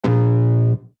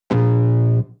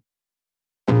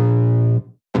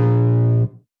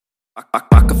I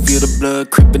can feel the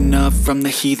blood creeping up from the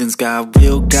heathens. Got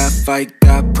will, got fight,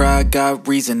 got pride, got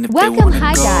reason. If Welcome, they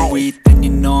wanna go guys. eat, then you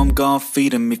know I'm gon'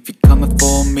 feed them. If you're coming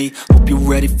for me, hope you're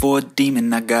ready for a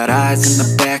demon. I got eyes in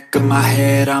the back of my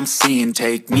head, I'm seeing.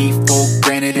 Take me for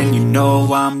granted and you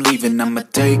know I'm leaving. I'ma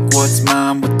take what's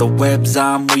mine with the webs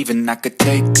I'm weaving. I could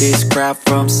take this crowd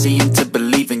from seeing to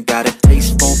believing. Got a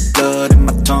taste for blood and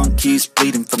my tongue keeps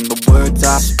bleeding from the words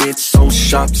I spit. So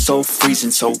sharp, so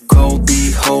freezing, so cold.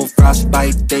 Behold,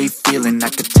 frostbite they feeling. I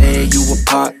could tear you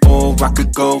apart or I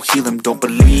could go heal them. Don't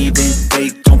believe in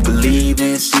fate, don't believe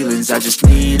in ceilings. I just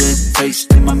need a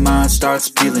taste and my mind starts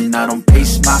peeling. I don't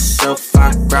pace myself,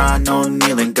 I grind on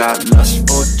kneeling. Got lust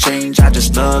for change, I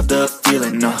just love the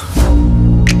feeling.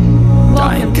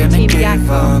 I ain't gonna give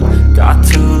up. Got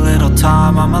too little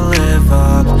time, I'ma live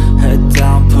up. Head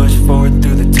down, push forward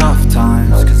through the tough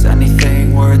times. Cause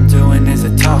anything worth doing is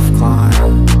a tough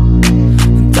climb.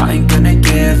 And I ain't gonna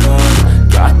give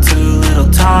up. Got too little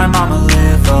time, I'ma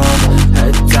live up.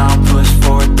 Head down, push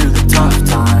forward through the tough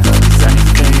times. Cause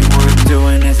anything worth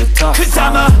doing is a tough climb. Cause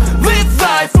I'ma live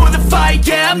life for the fight,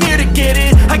 yeah, I'm here to get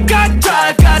it. I got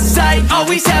drive, got sight,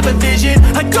 always have a vision.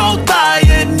 I go by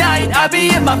at night, I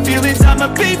be in my feelings. I'ma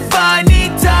be fine,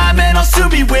 need time and I'll soon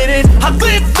be winning. I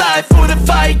live life for the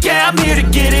fight, yeah, I'm here to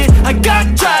get it. I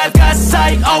got drive, got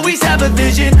sight, always have a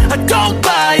vision. I go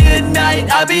by at night,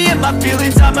 I be in my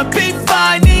feelings. I'ma be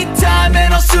fine, need time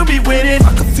and I'll soon be winning.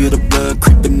 I can feel the blood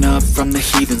creeping up from the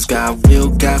heathens. Got will,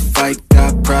 got fight,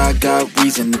 got pride, got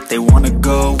reason. If they wanna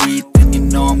go eat, then you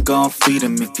know I'm gon' feed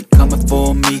them. If you're coming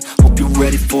for me, hope you're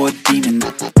ready for a demon.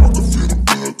 I can feel the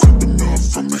blood creeping up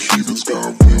from the heathens.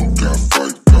 Got will, got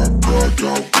fight, got pride,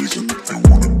 got reason. If they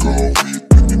wanna go eat,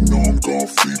 then you know I'm gon'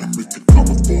 feed them. If you're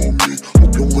coming for me,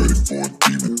 hope you're ready for a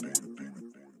demon.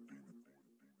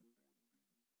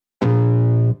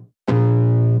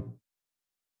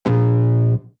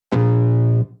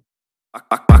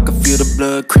 I can feel the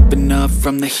blood creeping up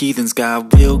from the heathens.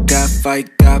 Got will, got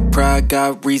fight, got pride,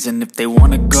 got reason. If they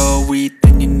wanna go eat,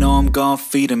 then you know I'm gon'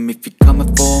 feed them. If you're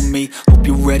coming for me, hope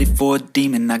you're ready for a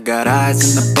demon. I got eyes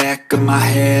in the back of my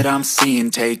head, I'm seeing.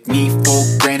 Take me for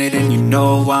granted and you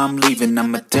know I'm leaving.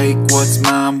 I'ma take what's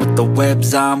mine with the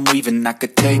webs I'm weaving. I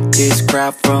could take this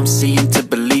crowd from seeing to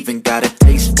believing. Got a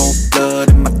taste for blood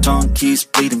and my tongue keeps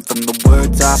bleeding from the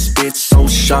words I spit. So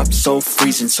sharp, so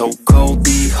freezing, so cold.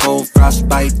 Behold,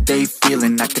 frostbite they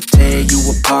feeling. I could tear you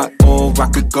apart or I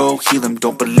could go heal them.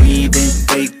 Don't believe in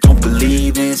fate, don't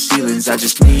believe in ceilings. I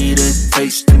just need a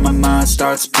taste and my mind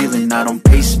starts peeling. I don't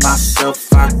pace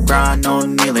myself, I grind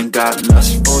on kneeling. Got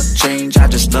lust for change, I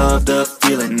just love the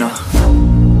feeling.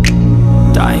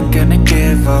 I ain't gonna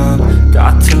give up.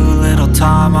 Got too little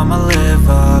time, I'ma live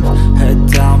up. Head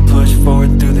down, push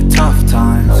forward through the tough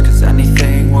times. Cause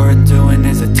anything worth doing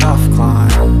is a tough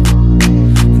climb.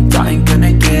 And I ain't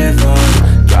gonna give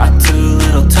up. Got too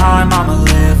little time, I'ma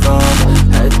live up.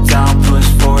 Head down, push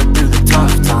forward through the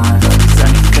tough times. Cause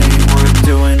anything worth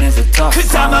doing is a tough climb.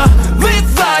 Cause I'ma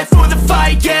live life for the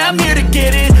fight, yeah, I'm here to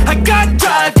get it. I got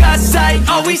drive, got sight,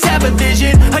 always have a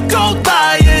vision. I go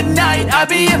by at night, I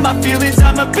be in my feelings.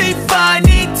 I'ma be fine,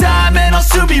 need time and I'll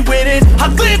soon be winning. I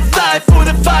live life for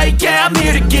the fight, yeah, I'm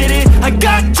here to get it. I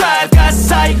got drive, got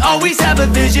sight, always have a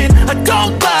vision. I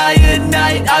go by at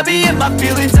night, I be in my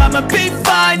feelings. I'ma be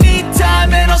fine, need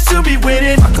time and I'll soon be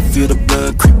winning. I can feel the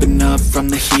blood creeping up from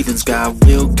the heathens. Got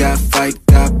will, got fight,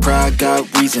 got pride, got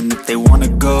reason. If they wanna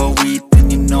go eat, then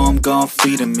you know I'm gon'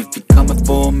 feed them. If you're coming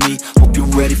for me, hope you're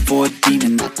ready for a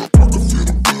demon. I can feel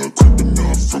the blood creeping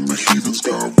up from the heathens.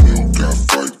 Got will, got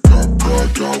fight, got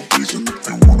pride, got reason. If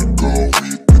they wanna go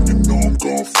eat, then you know I'm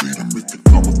gon' feed them. If you're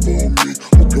coming for me,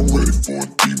 hope you're ready for a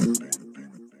demon.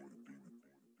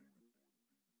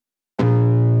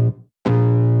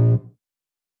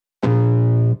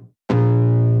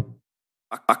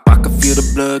 I can feel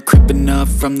the blood creeping up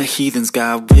from the heathens.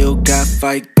 Got will, got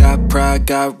fight, got pride,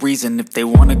 got reason. If they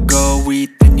wanna go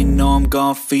eat, then you know I'm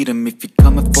gon' feed them. If you're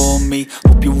coming for me,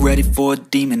 hope you're ready for a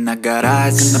demon. I got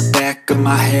eyes in the back of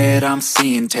my head, I'm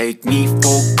seeing. Take me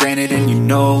for granted and you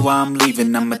know I'm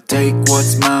leaving. I'ma take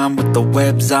what's mine with the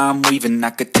webs I'm weaving.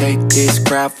 I could take this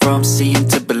crowd from seeing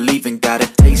to believing. Got a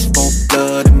taste for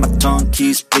blood and my tongue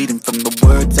keeps bleeding from the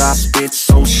words I spit.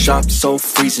 So sharp, so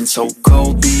freezing, so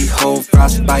cold. Behold,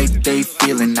 frostbite they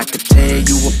feeling. I could tear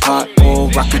you apart or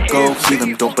I could go heal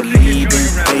them. Don't believe in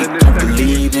fate, don't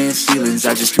believe in ceilings.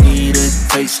 I just need a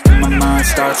taste and my mind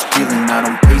starts peeling. I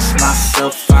don't pace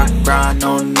myself, I grind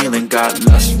on kneeling. Got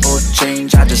lust for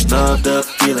change, I just love the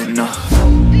feeling.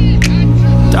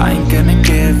 I ain't gonna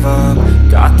give up.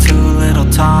 Got too little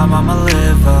time, I'ma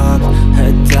live up.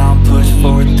 Head down, push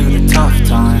forward through the tough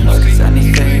times. Cause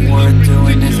anything worth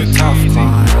tough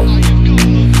climb.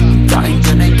 I ain't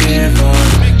gonna give up.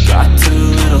 Got too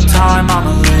little time,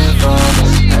 I'ma live up.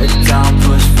 Head down,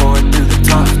 push forward through the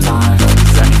tough times.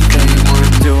 'Cause anything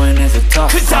worth doing is a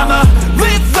tough climb. 'Cause I'ma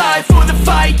live life for the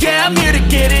fight, yeah, I'm here to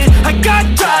get it. I got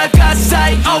drive, got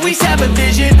sight, always have a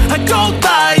vision. I go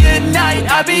by at night,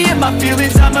 I be in my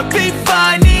feelings. I'ma be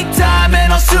fine, need time, and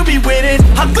I'll soon be winning.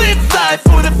 I live life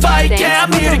for the fight, yeah,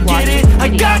 I'm here to get it. I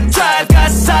got drive,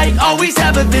 got sight, always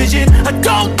have a vision. I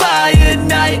go by at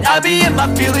night, I be in my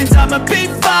feelings. I'ma be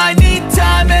fine, need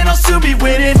time, and I'll soon be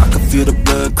winning. I can feel the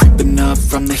blood creeping up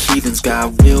from the heathens. Got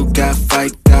will, got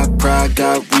fight, got pride,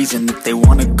 got reason. If they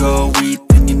wanna go eat,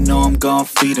 then you know I'm gon'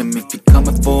 feed them. If you're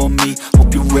coming for me,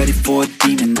 hope you're ready for a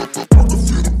demon. I can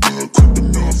feel the blood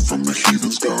creeping up from the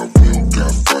heathens. Got will,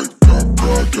 got fight, got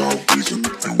pride, got reason.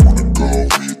 If they wanna go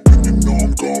eat, then you know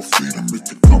I'm gon' feed them. If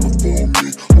you're coming for me,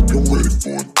 hope you're ready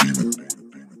for a demon.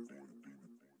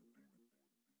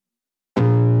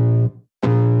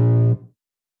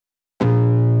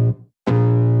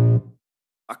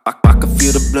 I can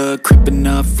feel the blood creeping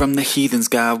up from the heathens.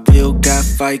 Got will, got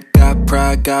fight, got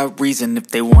pride, got reason. If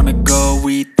they wanna go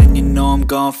eat, then you know I'm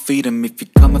gon' feed them. If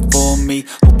you're coming for me,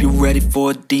 hope you're ready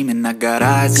for a demon. I got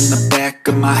eyes in the back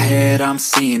of my head, I'm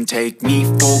seeing. Take me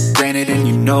for granted and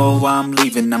you know I'm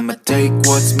leaving. I'ma take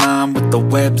what's mine with the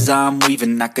webs I'm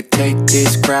weaving. I could take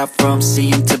this crowd from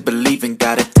seeing to believing.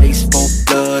 Got a taste for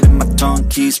blood and my tongue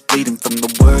keeps bleeding. From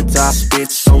the words I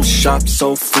spit, so sharp,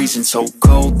 so freezing. So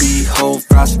cold, behold,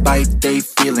 frostbite they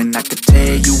feeling. I could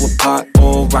tear you apart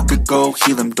or I could go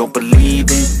heal them. Don't believe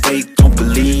in fate, don't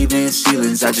believe in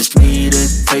ceilings. I just need a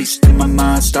taste and my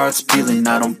mind starts peeling.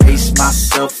 I don't pace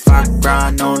myself, I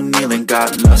grind on kneeling.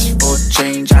 Got lust for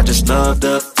change, I just love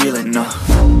the feeling.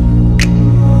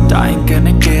 I ain't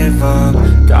gonna give up.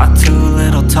 Got too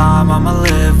little time, I'ma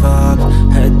live up.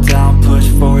 Head down, push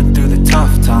forward through the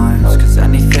tough times. 'Cause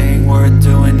anything worth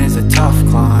doing is a tough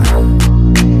climb.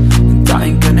 I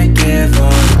ain't gonna give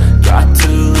up. Got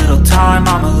too little time,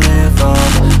 I'ma live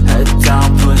up. Head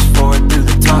down, push forward through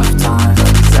the tough times.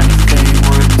 'Cause anything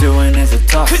worth doing is a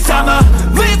tough 'Cause I'ma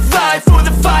live life for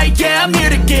the fight, yeah, I'm here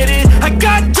to get it. I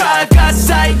got drive, got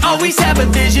sight, always have a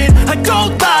vision. I go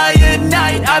by at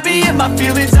night, I be in my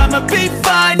feelings. I'ma be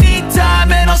fine, need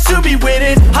time, and I'll soon be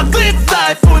winning. I live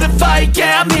life for the fight,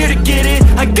 yeah, I'm here to get it.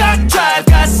 I got drive,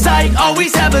 got sight,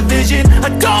 always have a vision. I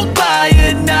go by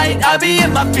at night, I be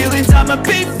in my feelings. I'ma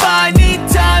be fine, need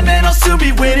time, and I'll soon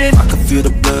be winning. I can feel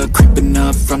the blood creeping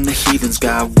up from the heathens.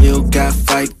 Got will, got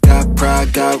fight, got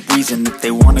pride, got reason. If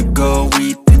they wanna go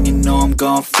eat, then you know I'm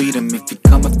gon' feed them. If you're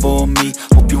coming for me,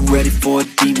 hope you're ready for a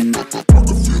demon. I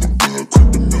can feel the blood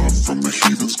creeping up from the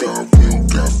heathens. Got will,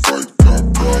 got fight, got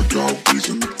pride, got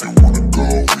reason. If they wanna go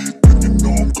eat, then you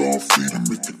know I'm gon' feed them.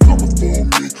 If you're coming for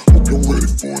me, hope you're ready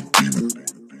for a demon.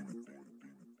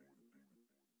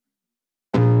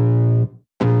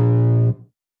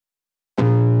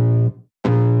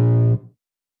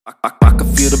 I can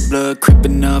feel the blood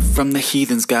creeping up from the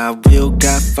heathens. Got will,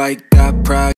 got fight, got pride.